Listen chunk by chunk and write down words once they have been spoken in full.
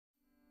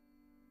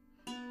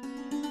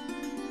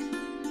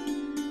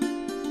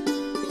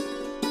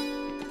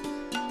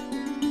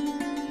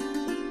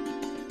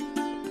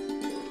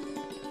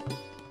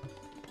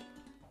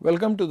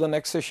Welcome to the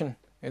next session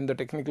in the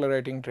technical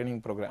writing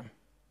training program.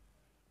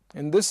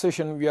 In this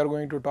session we are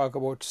going to talk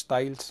about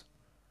styles,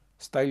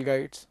 style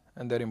guides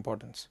and their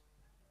importance.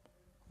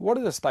 What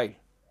is a style?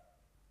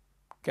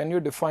 Can you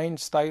define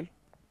style?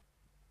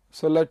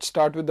 So let's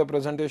start with the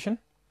presentation.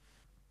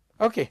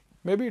 Okay,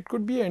 maybe it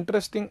could be an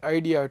interesting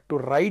idea to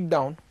write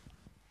down,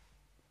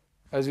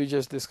 as we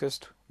just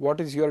discussed,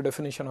 what is your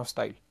definition of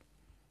style.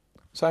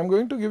 So I am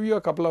going to give you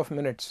a couple of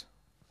minutes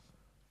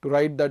to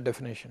write that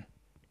definition.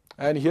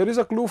 And here is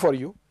a clue for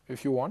you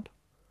if you want.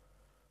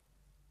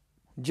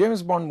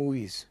 James Bond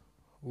movies.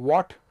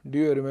 What do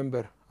you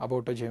remember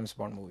about a James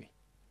Bond movie?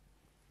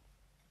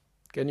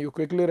 Can you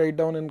quickly write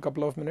down in a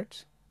couple of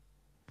minutes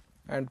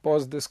and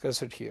pause this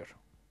cassette here?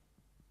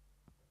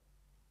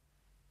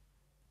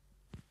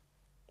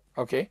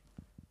 Okay.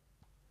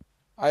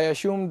 I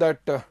assume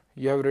that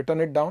you have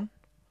written it down.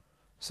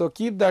 So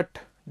keep that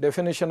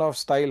definition of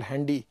style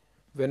handy.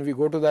 When we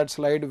go to that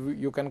slide,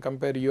 you can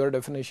compare your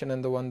definition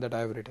and the one that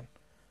I have written.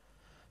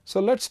 So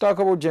let's talk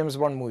about James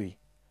Bond movie.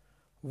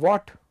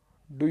 What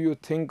do you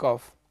think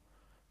of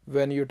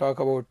when you talk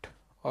about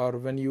or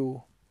when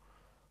you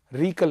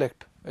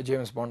recollect a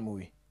James Bond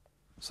movie?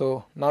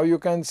 So now you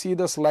can see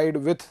the slide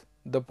with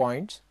the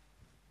points.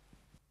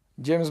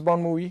 James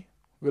Bond movie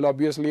will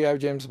obviously have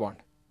James Bond,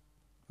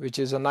 which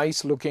is a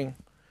nice looking,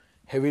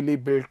 heavily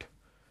built,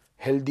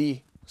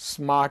 healthy,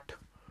 smart,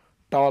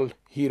 tall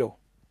hero.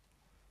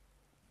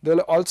 They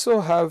will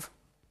also have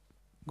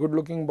good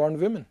looking Bond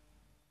women,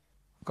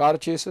 car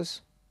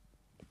chases,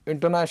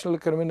 international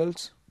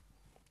criminals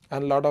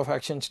and lot of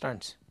action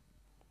stunts.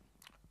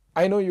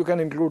 I know you can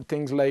include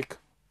things like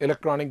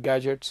electronic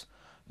gadgets,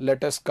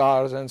 latest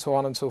cars and so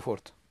on and so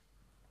forth.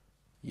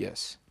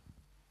 Yes.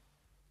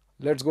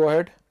 Let's go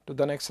ahead to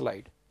the next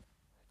slide.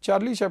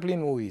 Charlie Chaplin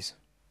movies.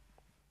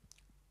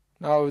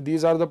 Now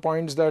these are the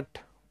points that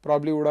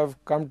probably would have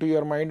come to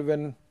your mind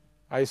when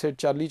I said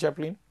Charlie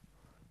Chaplin.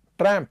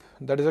 Tramp,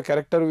 that is a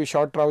character with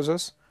short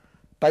trousers,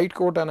 tight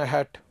coat and a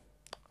hat,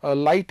 a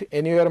light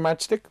anywhere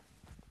matchstick.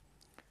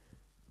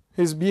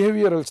 His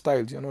behavioral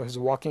styles, his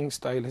walking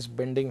style, his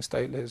bending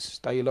style, his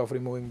style of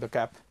removing the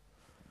cap,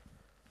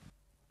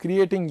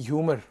 creating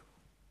humor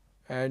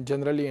and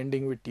generally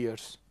ending with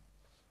tears.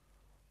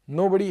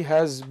 Nobody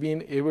has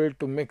been able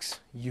to mix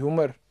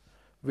humor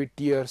with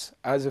tears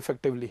as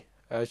effectively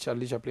as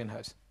Charlie Chaplin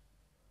has.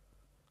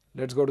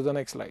 Let's go to the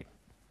next slide.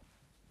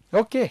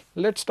 Okay,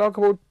 let's talk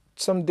about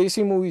some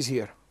Desi movies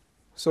here.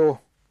 So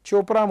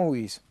Chopra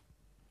movies.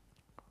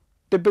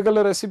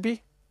 Typical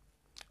recipe: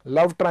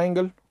 love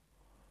triangle,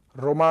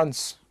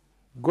 romance,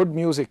 good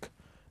music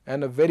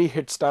and a very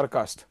hit star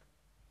cast.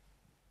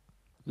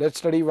 Let's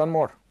study one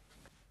more.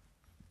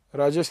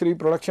 Rajashri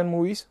production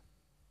movies.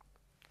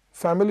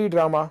 Family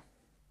drama,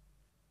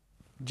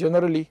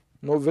 generally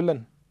no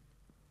villain.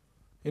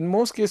 In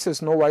most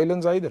cases no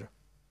violence either.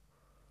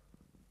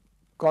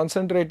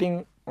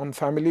 Concentrating on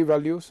family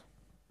values,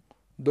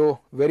 though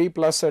very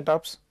plus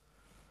setups,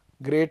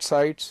 great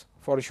sites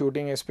for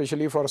shooting,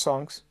 especially for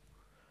songs,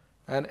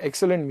 and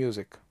excellent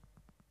music.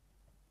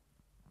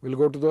 We'll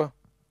go to the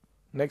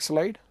next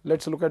slide.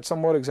 Let's look at some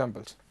more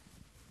examples.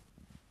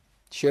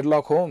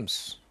 Sherlock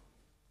Holmes,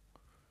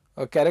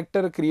 a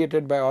character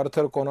created by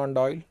Arthur Conan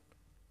Doyle.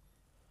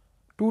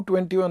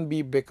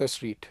 221B Baker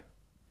Street,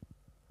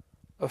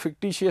 a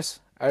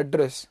fictitious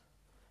address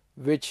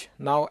which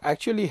now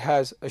actually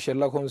has a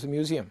Sherlock Holmes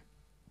museum.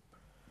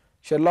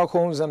 Sherlock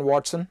Holmes and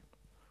Watson.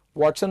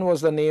 Watson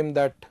was the name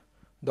that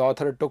the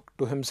author took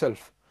to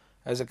himself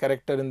as a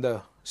character in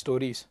the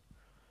stories.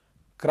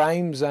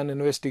 Crimes and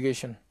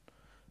investigation,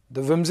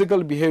 the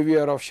whimsical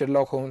behavior of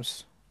Sherlock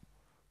Holmes,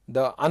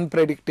 the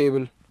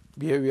unpredictable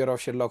behavior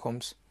of Sherlock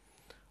Holmes,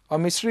 a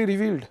mystery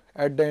revealed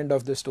at the end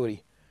of the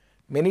story.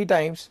 Many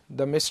times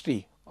the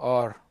mystery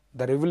or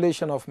the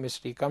revelation of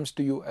mystery comes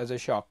to you as a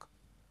shock,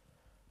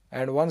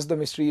 and once the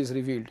mystery is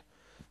revealed,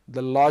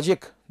 the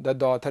logic that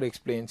the author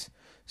explains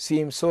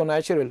seems so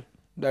natural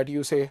that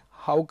you say,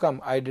 how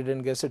come I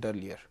didn't guess it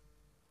earlier,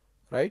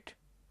 right?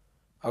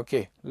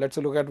 Okay, let's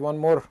look at one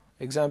more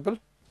example.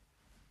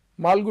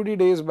 Malgudi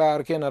Days by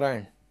R.K.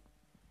 Narayan.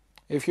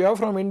 If you are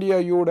from India,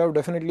 you would have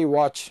definitely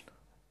watched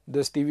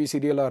this TV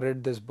serial or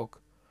read this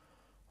book.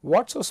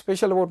 What's so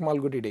special about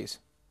Malgudi Days?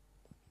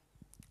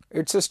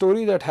 It's a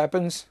story that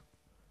happens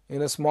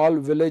in a small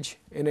village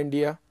in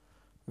India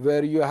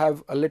where you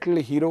have a little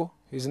hero.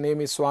 His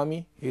name is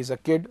Swami. He is a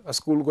kid, a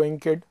school going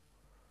kid.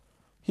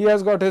 He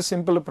has got his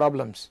simple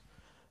problems,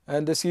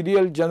 and the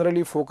serial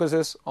generally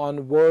focuses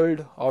on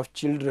world of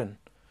children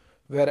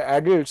where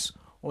adults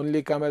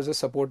only come as a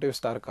supportive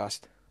star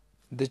cast.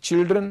 The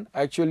children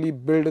actually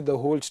build the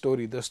whole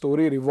story. The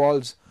story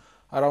revolves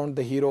around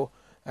the hero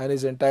and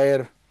his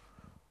entire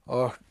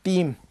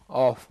team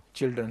of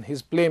children,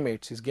 his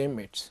playmates, his game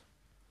mates.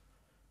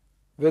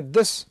 With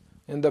this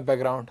in the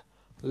background,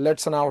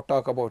 let's now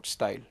talk about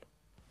style.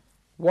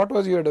 What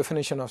was your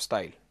definition of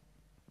style?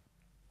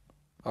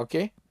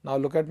 Okay, now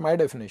look at my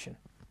definition.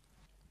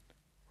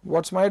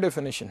 What's my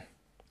definition?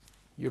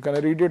 You can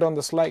read it on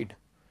the slide.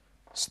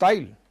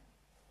 Style,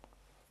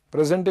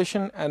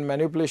 Presentation and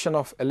manipulation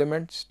of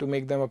elements to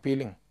make them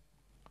appealing.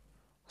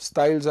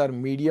 Styles are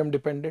medium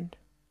dependent,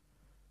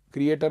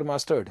 creator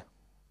mastered,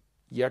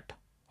 yet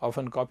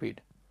often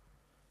copied.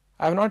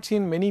 I have not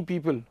seen many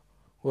people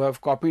who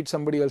have copied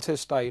somebody else's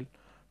style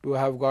to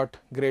have got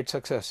great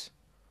success.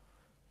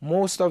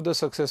 Most of the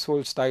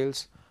successful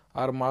styles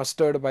are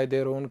mastered by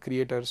their own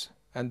creators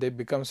and they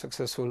become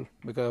successful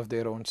because of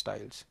their own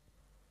styles.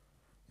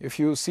 If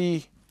you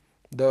see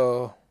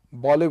the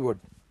Bollywood,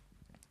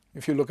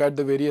 if you look at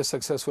the various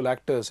successful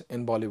actors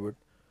in Bollywood,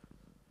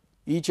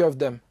 each of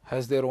them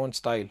has their own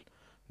style.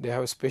 They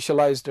have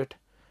specialized it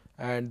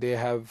and they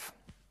have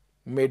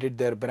made it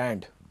their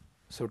brand,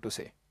 so to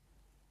say.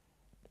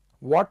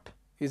 What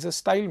is a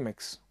style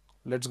mix?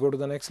 Let's go to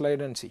the next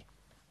slide and see.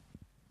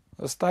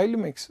 A style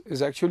mix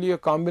is actually a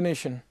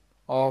combination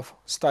of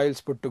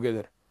styles put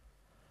together.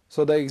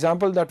 So the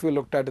example that we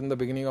looked at in the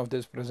beginning of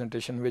this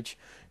presentation, which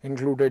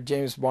included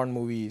James Bond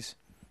movies,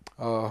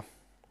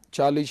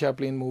 Charlie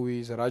Chaplin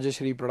movies,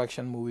 Rajashri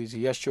production movies,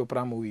 Yash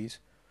Chopra movies,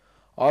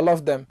 all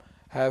of them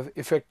have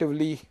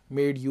effectively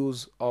made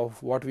use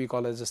of what we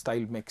call as a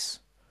style mix.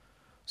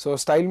 So a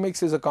style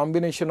mix is a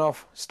combination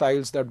of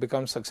styles that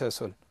become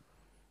successful.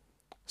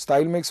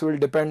 Style mix will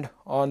depend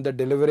on the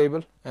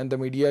deliverable and the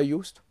media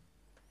used.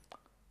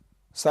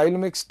 Style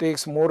mix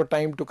takes more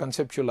time to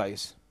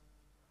conceptualize.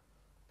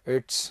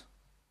 It's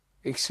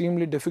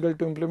extremely difficult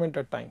to implement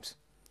at times.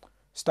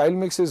 Style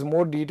mix is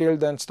more detailed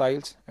than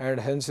styles and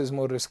hence is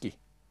more risky.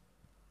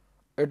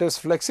 It is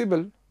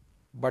flexible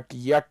but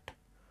yet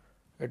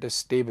it is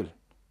stable.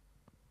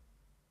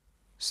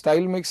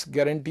 Style mix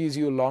guarantees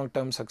you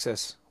long-term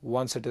success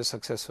once it is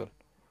successful.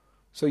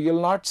 So you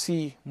will not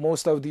see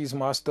most of these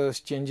masters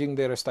changing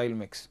their style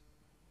mix.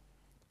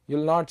 You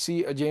will not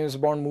see a James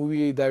Bond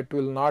movie that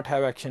will not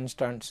have action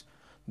stunts,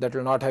 that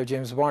will not have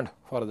James Bond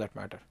for that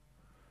matter.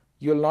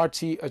 You will not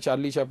see a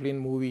Charlie Chaplin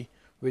movie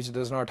which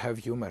does not have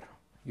humor.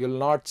 You will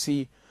not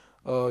see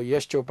a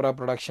Yash Chopra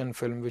production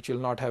film which will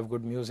not have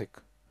good music,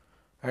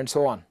 and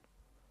so on,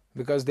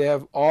 because they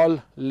have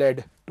all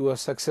led to a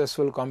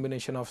successful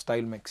combination of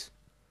style mix.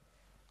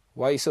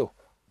 Why so?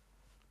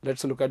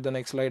 Let's look at the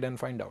next slide and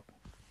find out.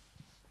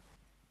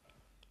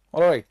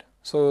 Alright,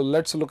 so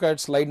let's look at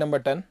slide number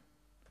 10.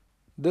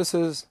 This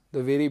is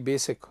the very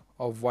basic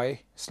of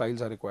why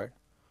styles are required.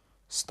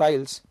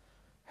 Styles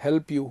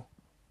help you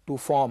to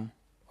form,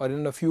 or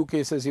in a few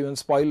cases even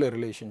spoil a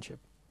relationship.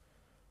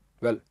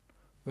 Well,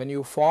 when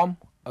you form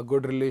a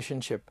good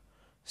relationship,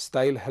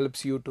 style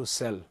helps you to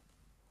sell.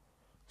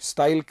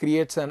 Style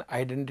creates an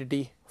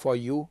identity for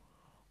you,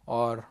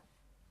 or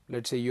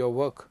let's say your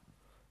work.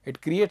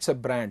 It creates a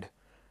brand.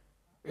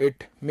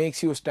 It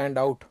makes you stand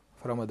out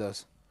from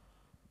others.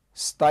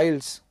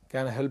 Styles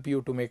can help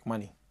you to make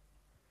money.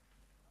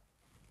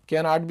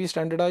 Can art be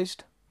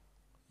standardized?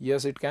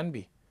 Yes, it can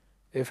be.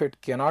 If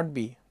it cannot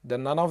be,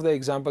 then none of the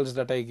examples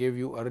that I gave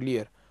you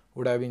earlier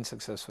would have been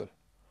successful.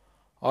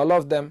 All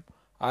of them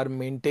are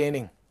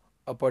maintaining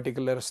a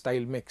particular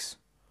style mix.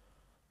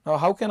 Now,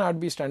 how can art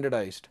be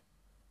standardized?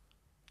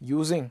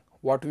 Using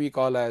what we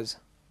call as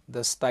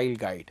the style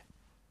guide.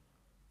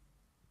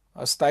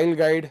 A style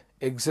guide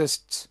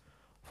exists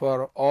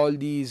for all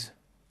these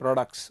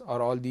products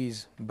or all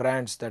these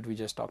brands that we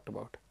just talked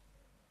about.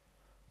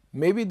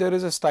 Maybe there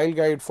is a style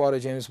guide for a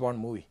James Bond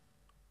movie.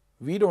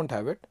 We don't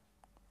have it,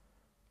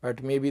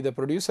 but maybe the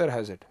producer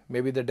has it,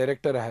 maybe the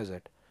director has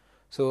it.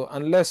 So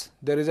unless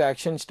there is an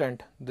action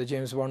stunt, the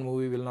James Bond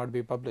movie will not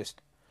be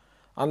published.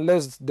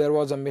 Unless there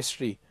was a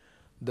mystery,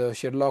 the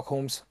Sherlock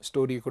Holmes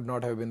story could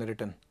not have been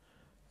written,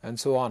 and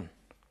so on.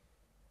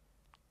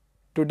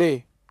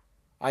 Today,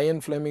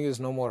 Ian Fleming is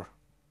no more.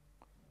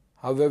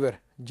 However,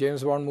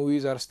 James Bond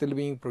movies are still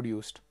being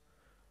produced.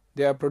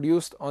 They are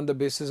produced on the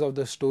basis of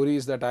the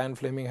stories that Ian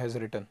Fleming has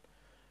written.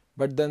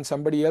 But then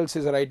somebody else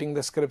is writing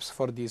the scripts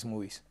for these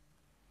movies.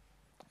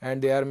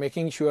 And they are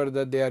making sure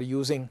that they are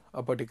using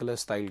a particular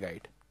style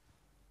guide.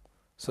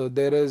 So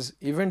there is,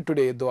 even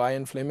today, though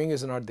Ian Fleming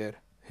is not there,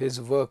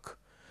 his work,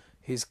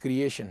 his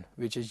creation,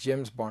 which is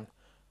James Bond,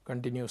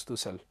 continues to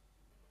sell.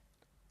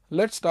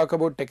 Let's talk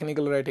about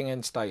technical writing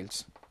and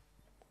styles.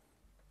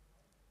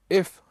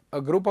 If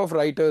a group of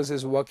writers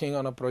is working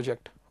on a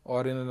project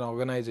or in an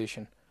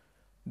organization,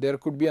 there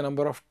could be a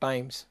number of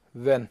times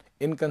when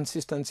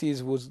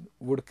inconsistencies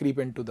would creep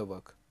into the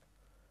work.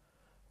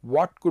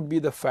 What could be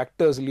the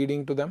factors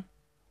leading to them?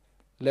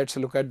 Let's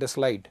look at the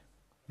slide.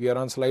 We are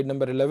on slide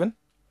number 11.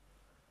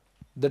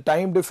 The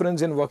time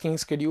difference in working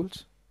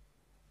schedules.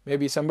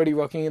 Maybe somebody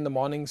working in the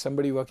morning,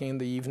 somebody working in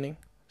the evening,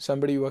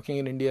 somebody working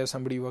in India,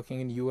 somebody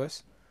working in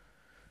US.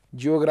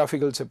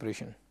 Geographical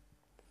separation.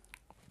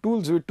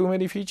 Tools with too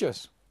many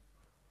features.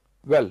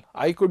 Well,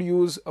 I could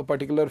use a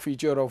particular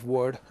feature of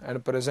Word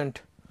and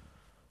present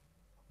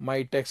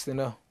my text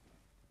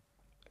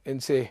in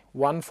say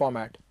one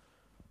format.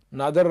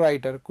 Another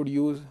writer could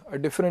use a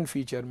different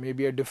feature,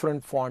 maybe a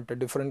different font, a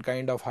different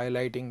kind of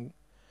highlighting,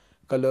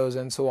 colors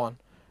and so on,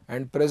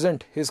 and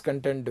present his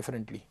content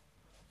differently.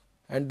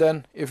 And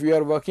then if we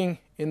are working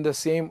in the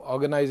same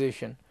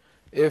organization,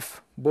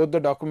 if both the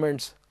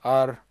documents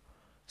are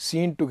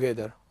seen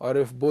together, or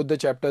if both the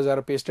chapters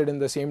are pasted in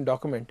the same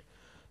document,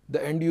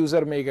 the end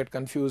user may get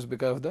confused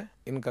because of the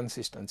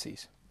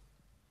inconsistencies.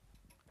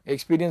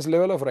 Experience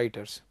level of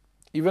writers.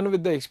 Even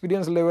with the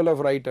experience level of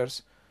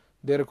writers,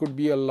 there could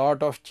be a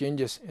lot of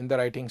changes in the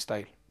writing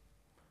style.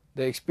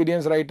 The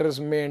experienced writers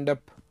may end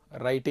up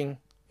writing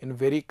in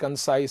very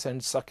concise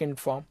and succinct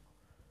form,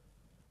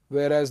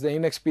 whereas the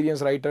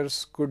inexperienced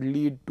writers could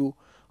lead to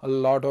a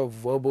lot of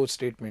verbose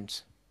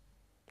statements.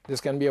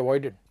 This can be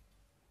avoided.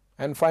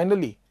 And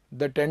finally,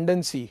 the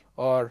tendency,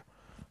 or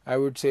I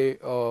would say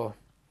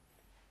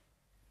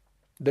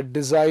the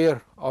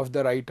desire of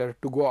the writer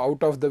to go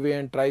out of the way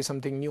and try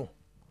something new.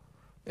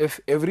 If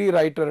every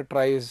writer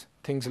tries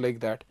things like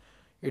that,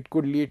 it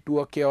could lead to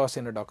a chaos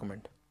in a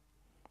document.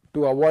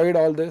 To avoid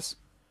all this,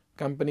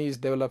 companies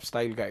develop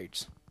style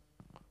guides.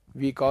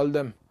 We call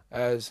them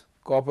as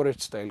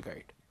corporate style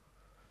guide.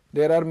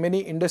 There are many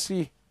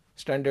industry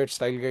standard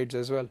style guides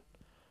as well.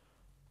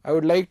 I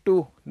would like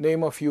to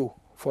name a few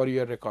for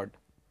your record,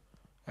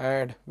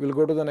 and we'll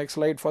go to the next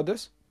slide for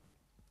this.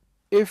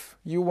 If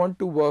you want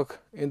to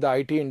work in the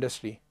IT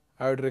industry,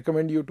 I would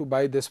recommend you to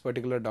buy this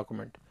particular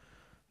document.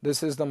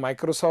 This is the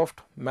Microsoft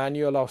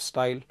Manual of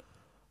Style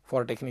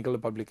for Technical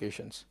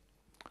Publications.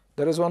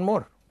 There is one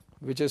more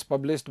which is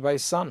published by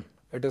Sun.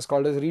 It is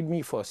called as Read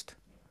Me First.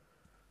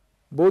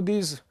 Both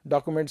these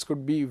documents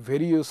could be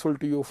very useful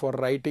to you for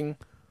writing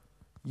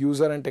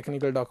user and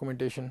technical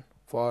documentation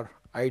for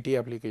IT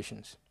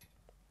applications.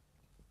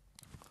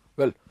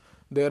 Well,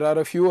 there are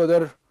a few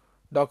other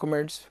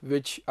documents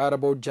which are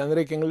about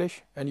generic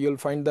English, and you'll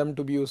find them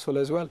to be useful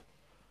as well.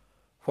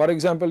 For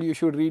example, you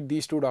should read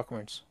these two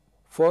documents.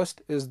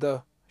 First is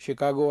the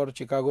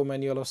Chicago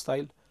Manual of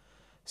Style.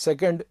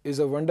 Second is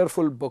a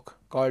wonderful book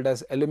called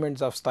as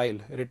Elements of Style,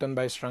 written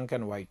by Strunk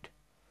and White.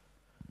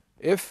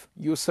 If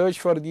you search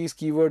for these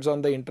keywords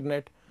on the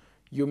internet,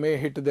 you may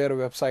hit their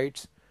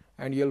websites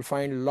and you'll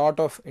find a lot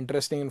of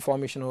interesting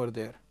information over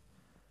there.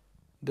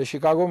 The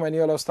Chicago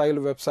Manual of Style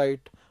website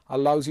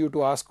allows you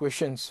to ask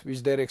questions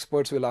which their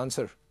experts will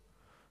answer.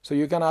 So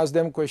you can ask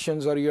them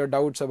questions or your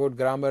doubts about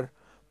grammar,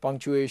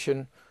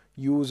 punctuation,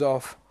 use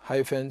of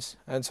hyphens,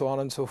 and so on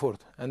and so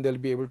forth, and they'll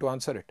be able to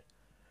answer it.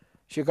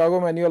 Chicago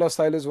Manual of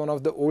Style is one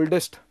of the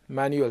oldest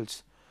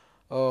manuals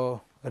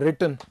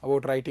written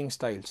about writing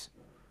styles.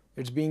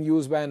 It's being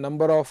used by a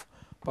number of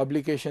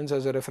publications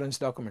as a reference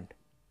document.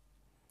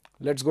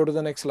 Let's go to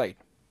the next slide.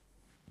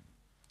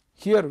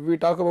 Here we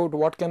talk about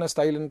what can a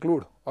style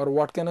include, or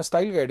what can a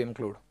style guide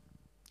include.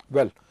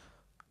 Well,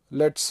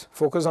 let's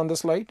focus on the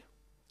slide.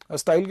 A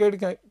style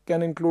guide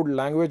can include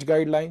language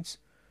guidelines,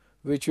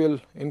 which will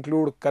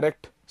include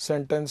correct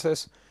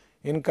sentences,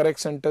 incorrect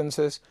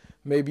sentences,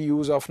 maybe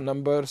use of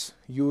numbers,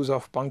 use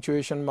of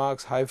punctuation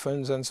marks,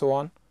 hyphens, and so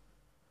on.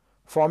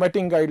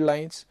 Formatting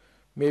guidelines,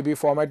 maybe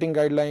formatting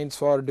guidelines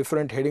for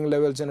different heading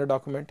levels in a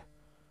document.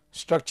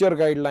 Structure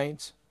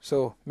guidelines,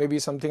 so maybe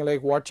something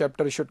like what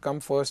chapter should come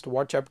first,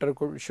 what chapter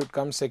should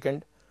come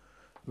second,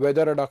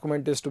 whether a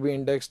document is to be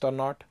indexed or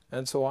not,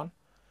 and so on.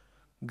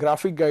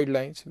 Graphic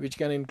guidelines, which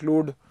can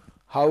include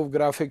how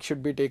graphics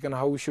should be taken,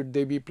 how should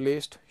they be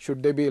placed,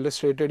 should they be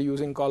illustrated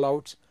using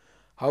callouts,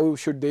 how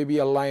should they be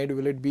aligned,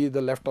 will it be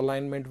the left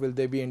alignment, will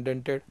they be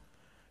indented,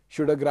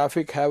 should a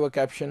graphic have a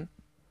caption,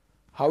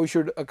 how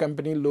should a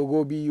company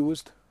logo be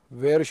used,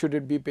 where should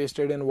it be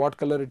pasted, in what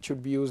color it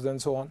should be used,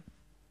 and so on.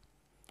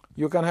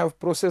 You can have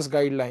process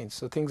guidelines,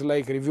 so things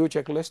like review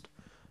checklist,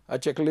 a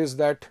checklist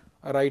that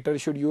a writer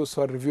should use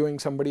for reviewing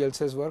somebody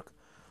else's work,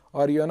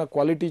 or even a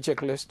quality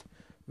checklist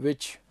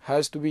which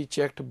has to be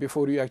checked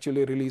before you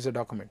actually release a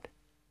document.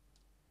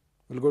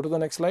 We'll go to the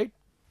next slide.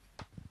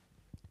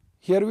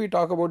 Here we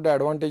talk about the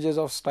advantages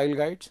of style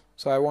guides,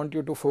 so I want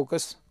you to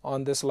focus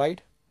on this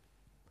slide.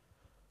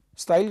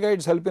 Style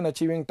guides help in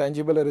achieving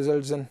tangible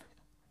results in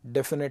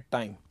definite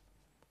time.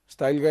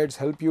 Style guides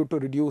help you to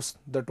reduce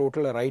the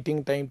total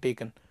writing time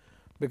taken,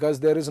 because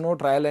there is no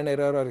trial and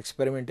error or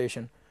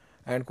experimentation,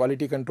 and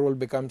quality control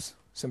becomes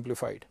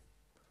simplified.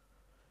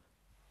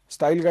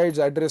 Style guides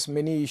address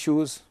many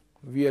issues.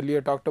 We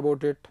earlier talked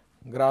about it: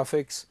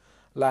 graphics,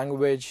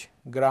 language,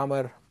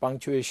 grammar,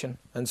 punctuation,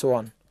 and so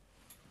on.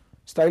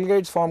 Style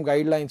guides form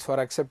guidelines for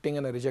accepting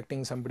and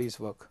rejecting somebody's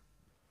work.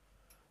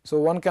 So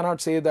one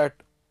cannot say that,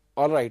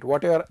 alright,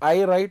 whatever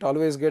I write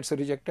always gets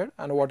rejected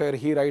and whatever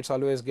he writes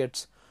always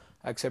gets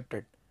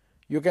accepted.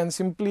 You can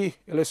simply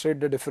illustrate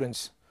the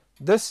difference.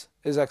 This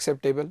is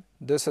acceptable,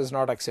 this is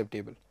not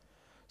acceptable.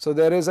 So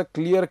there is a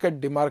clear-cut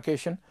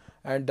demarcation,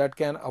 and that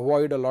can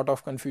avoid a lot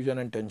of confusion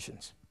and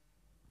tensions.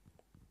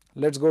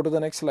 Let's go to the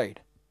next slide,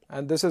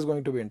 and this is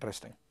going to be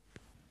interesting.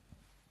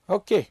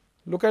 Okay,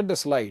 look at the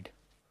slide.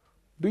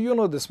 Do you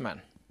know this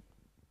man?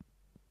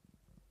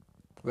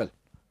 Well,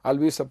 I'll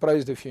be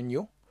surprised if you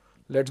knew.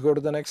 Let's go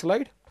to the next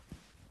slide.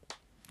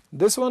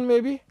 This one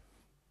maybe?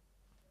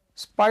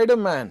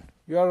 Spider-Man.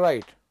 You are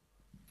right.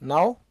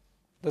 Now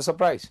the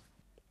surprise.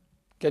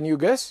 Can you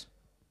guess?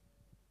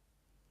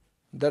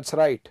 That's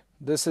right.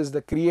 This is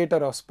the creator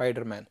of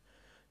Spider-Man.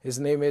 His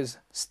name is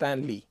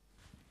Stan Lee.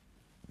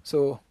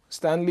 So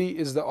Stan Lee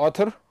is the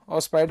author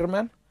of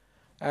Spider-Man,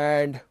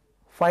 And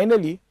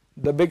finally,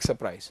 the big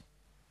surprise.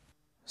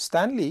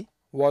 Stan Lee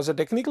was a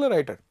technical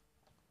writer.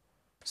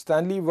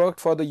 Stan Lee worked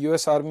for the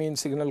US Army in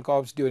Signal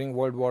Corps during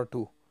World War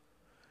II.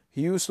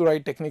 He used to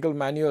write technical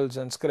manuals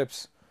and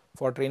scripts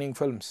for training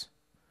films.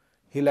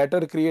 He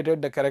later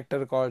created the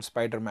character called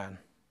Spider-Man.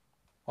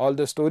 All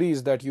the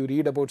stories that you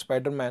read about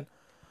Spider-Man,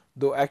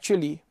 though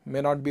actually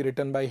may not be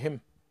written by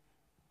him,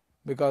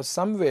 because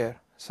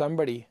somewhere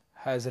somebody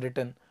has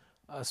written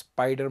a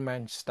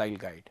Spider-Man style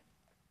guide.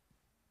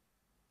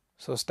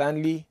 So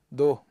Stan Lee,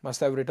 though,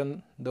 must have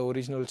written the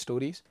original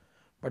stories,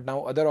 but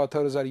now other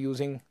authors are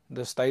using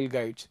the style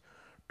guides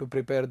to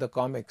prepare the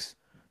comics,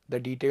 the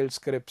detailed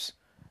scripts,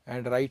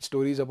 and write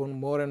stories about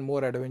more and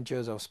more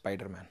adventures of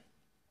Spider-Man.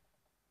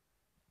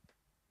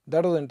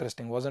 That was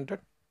interesting, wasn't it?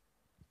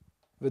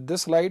 With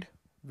this slide,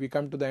 we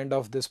come to the end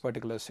of this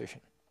particular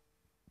session.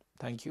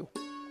 Thank you.